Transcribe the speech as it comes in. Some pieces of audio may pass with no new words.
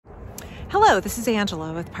Hello, this is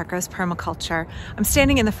Angela with Parkrose Permaculture. I'm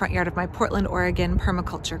standing in the front yard of my Portland, Oregon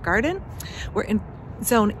permaculture garden. We're in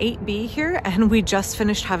zone 8B here, and we just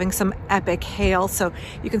finished having some epic hail, so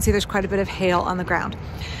you can see there's quite a bit of hail on the ground.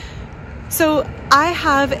 So I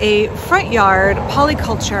have a front yard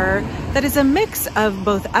polyculture that is a mix of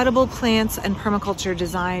both edible plants and permaculture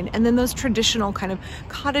design, and then those traditional kind of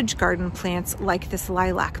cottage garden plants like this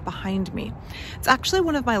lilac behind me. It's actually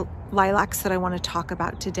one of my lilacs that I want to talk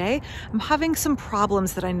about today. I'm having some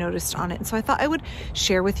problems that I noticed on it, and so I thought I would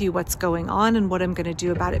share with you what's going on and what I'm going to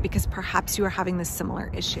do about it, because perhaps you are having this similar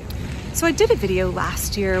issue. So I did a video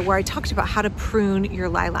last year where I talked about how to prune your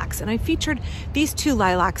lilacs, and I featured these two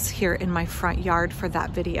lilacs here in my front yard for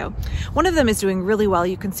that video. One of them is doing really well.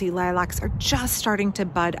 You can see lilacs are just starting to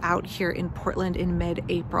bud out here in Portland in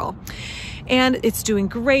mid-April. And it's doing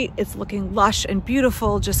great. It's looking lush and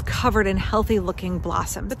beautiful, just covered in healthy looking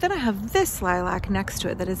blossoms. But then I have this lilac next to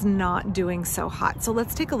it that is not doing so hot. So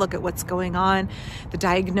let's take a look at what's going on, the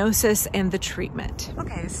diagnosis and the treatment.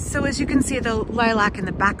 Okay, so as you can see, the lilac in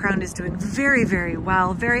the background is doing very, very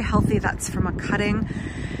well, very healthy. That's from a cutting.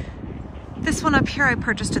 This one up here I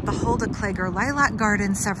purchased at the Hulda Klager Lilac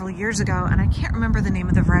Garden several years ago, and I can't remember the name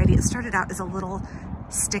of the variety. It started out as a little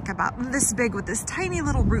stick about this big with this tiny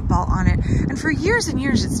little root ball on it, and for years and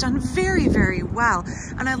years it's done very, very well.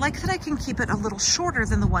 And I like that I can keep it a little shorter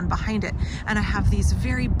than the one behind it, and I have these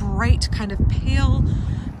very bright kind of pale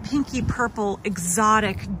pinky purple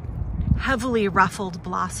exotic heavily ruffled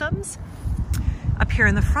blossoms up here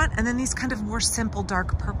in the front, and then these kind of more simple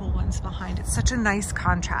dark purple ones behind. It's such a nice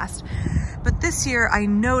contrast. But this year I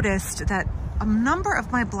noticed that a number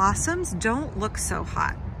of my blossoms don't look so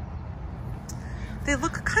hot. They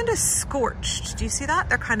look kind of scorched. Do you see that?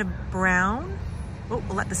 They're kind of brown. Oh,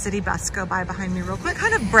 we'll let the city bus go by behind me real quick.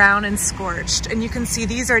 Kind of brown and scorched. And you can see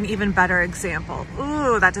these are an even better example.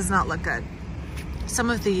 Ooh, that does not look good.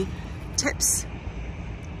 Some of the tips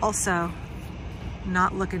also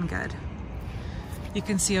not looking good. You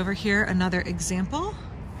can see over here another example.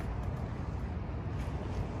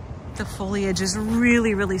 The foliage is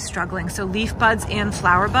really, really struggling. So leaf buds and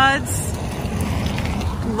flower buds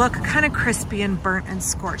look kind of crispy and burnt and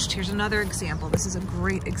scorched. Here's another example. This is a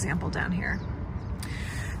great example down here.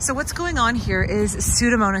 So what's going on here is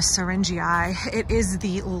Pseudomonas syringii. It is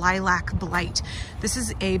the Lilac Blight. This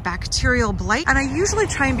is a bacterial blight, and I usually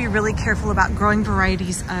try and be really careful about growing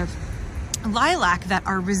varieties of lilac that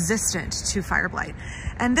are resistant to fire blight.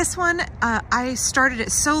 And this one, I started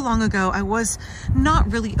it so long ago, I was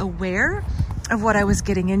not really aware of what I was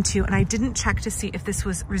getting into, and I didn't check to see if this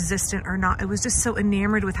was resistant or not. I was just so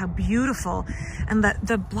enamored with how beautiful, and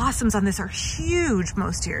the blossoms on this are huge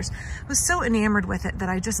most years. I was so enamored with it that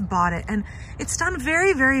I just bought it, and it's done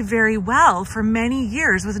very, very, very well for many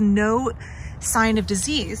years with no sign of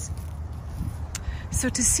disease. So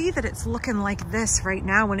to see that it's looking like this right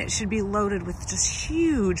now when it should be loaded with just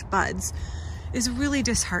huge buds is really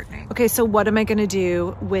disheartening. Okay, so what am I gonna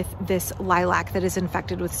do with this lilac that is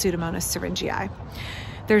infected with Pseudomonas syringii?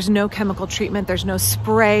 There's no chemical treatment, there's no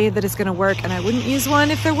spray that is gonna work, and I wouldn't use one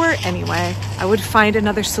if there were anyway. I would find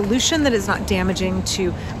another solution that is not damaging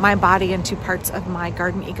to my body and to parts of my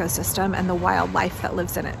garden ecosystem and the wildlife that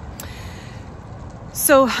lives in it.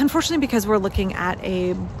 So unfortunately, because we're looking at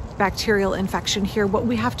a bacterial infection here, what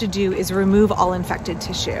we have to do is remove all infected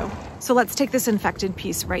tissue. So let's take this infected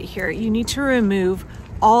piece right here. You need to remove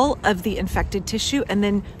all of the infected tissue and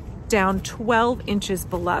then down 12 inches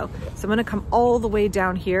below. So I'm gonna come all the way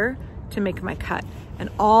down here to make my cut, and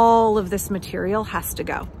all of this material has to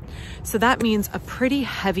go. So that means a pretty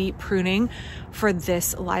heavy pruning for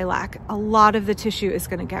this lilac. A lot of the tissue is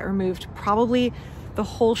gonna get removed. Probably the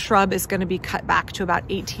whole shrub is going to be cut back to about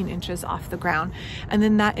 18 inches off the ground. And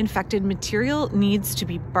then that infected material needs to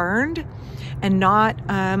be burned and not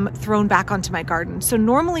thrown back onto my garden. So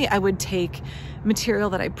normally I would take material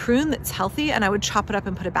that I prune that's healthy, and I would chop it up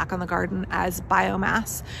and put it back on the garden as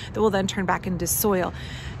biomass that will then turn back into soil.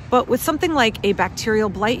 But with something like a bacterial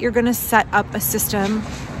blight, you're going to set up a system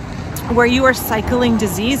where you are cycling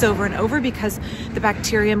disease over and over, because the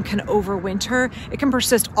bacterium can overwinter. It can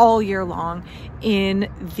persist all year long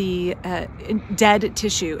in the dead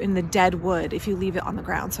tissue, in the dead wood, if you leave it on the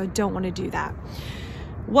ground. So I don't want to do that.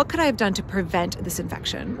 What could I have done to prevent this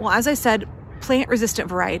infection? Well, as I said, plant-resistant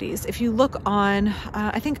varieties. If you look on,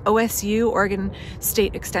 I think OSU, Oregon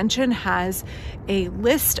State Extension, has a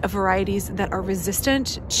list of varieties that are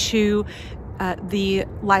resistant to the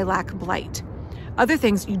lilac blight. Other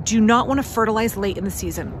things, you do not want to fertilize late in the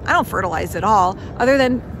season. I don't fertilize at all, other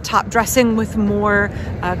than top dressing with more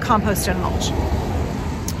compost and mulch.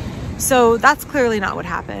 So that's clearly not what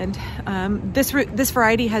happened. This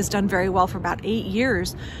variety has done very well for about 8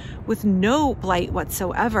 years with no blight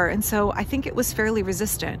whatsoever. And so I think it was fairly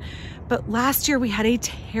resistant. But last year we had a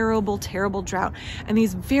terrible, terrible drought and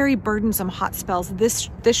these very burdensome hot spells. This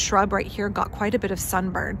shrub right here got quite a bit of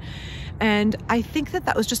sunburn. And I think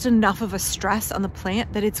that was just enough of a stress on the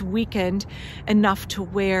plant that it's weakened enough to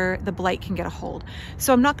where the blight can get a hold.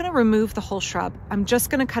 So I'm not going to remove the whole shrub. I'm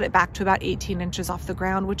just going to cut it back to about 18 inches off the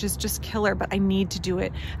ground, which is just killer, but I need to do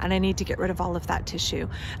it and I need to get rid of all of that tissue.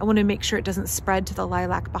 I want to make sure it doesn't spread to the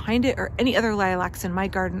lilac behind it or any other lilacs in my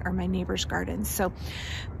garden or my neighbor's gardens. So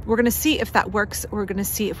we're going to see if that works. We're going to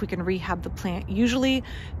see if we can rehab the plant. Usually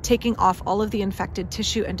taking off all of the infected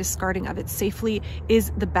tissue and discarding of it safely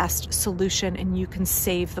is the best solution, and you can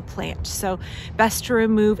save the plant. So best to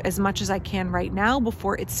remove as much as I can right now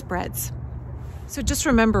before it spreads. So just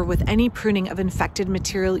remember, with any pruning of infected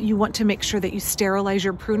material, you want to make sure that you sterilize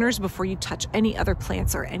your pruners before you touch any other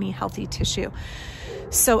plants or any healthy tissue.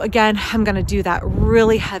 So again, I'm going to do that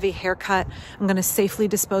really heavy haircut. I'm going to safely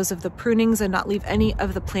dispose of the prunings and not leave any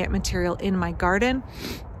of the plant material in my garden.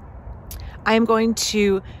 I am going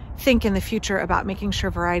to think in the future about making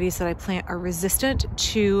sure varieties that I plant are resistant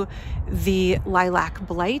to the lilac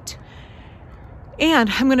blight. And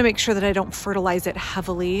I'm going to make sure that I don't fertilize it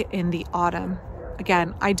heavily in the autumn.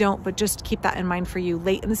 Again, I don't, but just keep that in mind for you.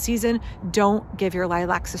 Late in the season, don't give your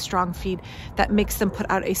lilacs a strong feed that makes them put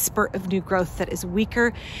out a spurt of new growth that is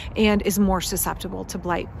weaker and is more susceptible to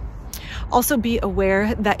blight. Also be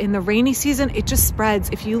aware that in the rainy season, it just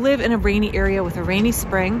spreads. If you live in a rainy area with a rainy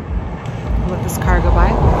spring, let this car go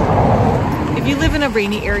by. If you live in a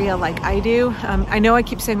rainy area like I do, I know I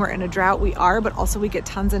keep saying we're in a drought, we are, but also we get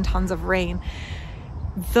tons and tons of rain.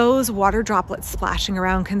 Those water droplets splashing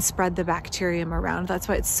around can spread the bacterium around. That's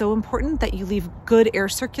why it's so important that you leave good air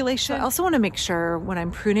circulation. I also want to make sure when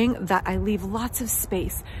I'm pruning that I leave lots of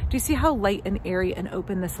space. Do you see how light and airy and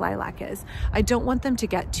open this lilac is? I don't want them to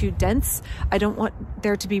get too dense. I don't want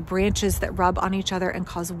there to be branches that rub on each other and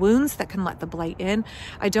cause wounds that can let the blight in.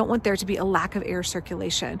 I don't want there to be a lack of air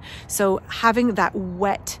circulation. So having that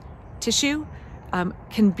wet tissue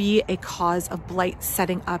can be a cause of blight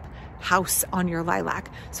setting up house on your lilac.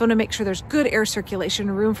 So I want to make sure there's good air circulation,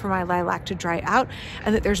 room for my lilac to dry out,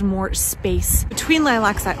 and that there's more space. Between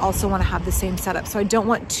lilacs, I also want to have the same setup. So I don't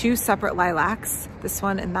want two separate lilacs, this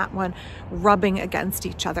one and that one, rubbing against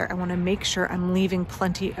each other. I want to make sure I'm leaving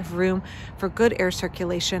plenty of room for good air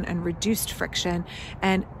circulation and reduced friction.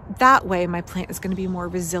 And that way my plant is going to be more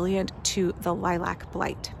resilient to the lilac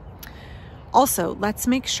blight. Also, let's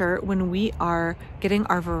make sure when we are getting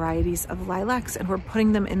our varieties of lilacs and we're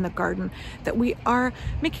putting them in the garden that we are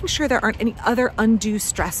making sure there aren't any other undue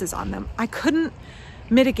stresses on them. I couldn't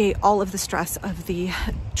mitigate all of the stress of the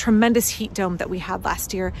tremendous heat dome that we had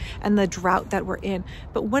last year and the drought that we're in.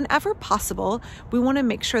 But whenever possible, we want to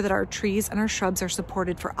make sure that our trees and our shrubs are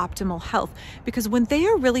supported for optimal health, because when they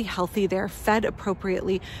are really healthy, they're fed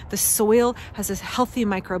appropriately, the soil has a healthy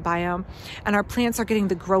microbiome, and our plants are getting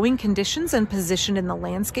the growing conditions and positioned in the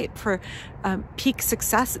landscape for peak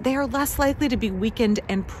success, they are less likely to be weakened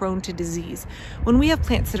and prone to disease. When we have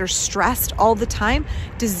plants that are stressed all the time,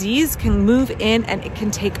 disease can move in and it can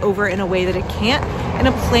take over in a way that it can't in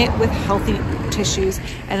a plant with healthy tissues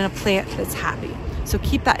and in a plant that's happy. So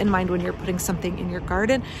keep that in mind when you're putting something in your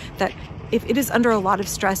garden, that if it is under a lot of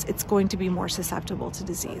stress, it's going to be more susceptible to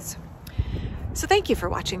disease. So thank you for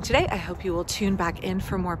watching today. I hope you will tune back in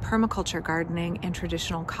for more permaculture gardening and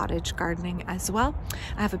traditional cottage gardening as well.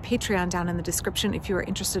 I have a Patreon down in the description if you are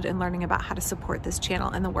interested in learning about how to support this channel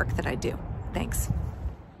and the work that I do. Thanks.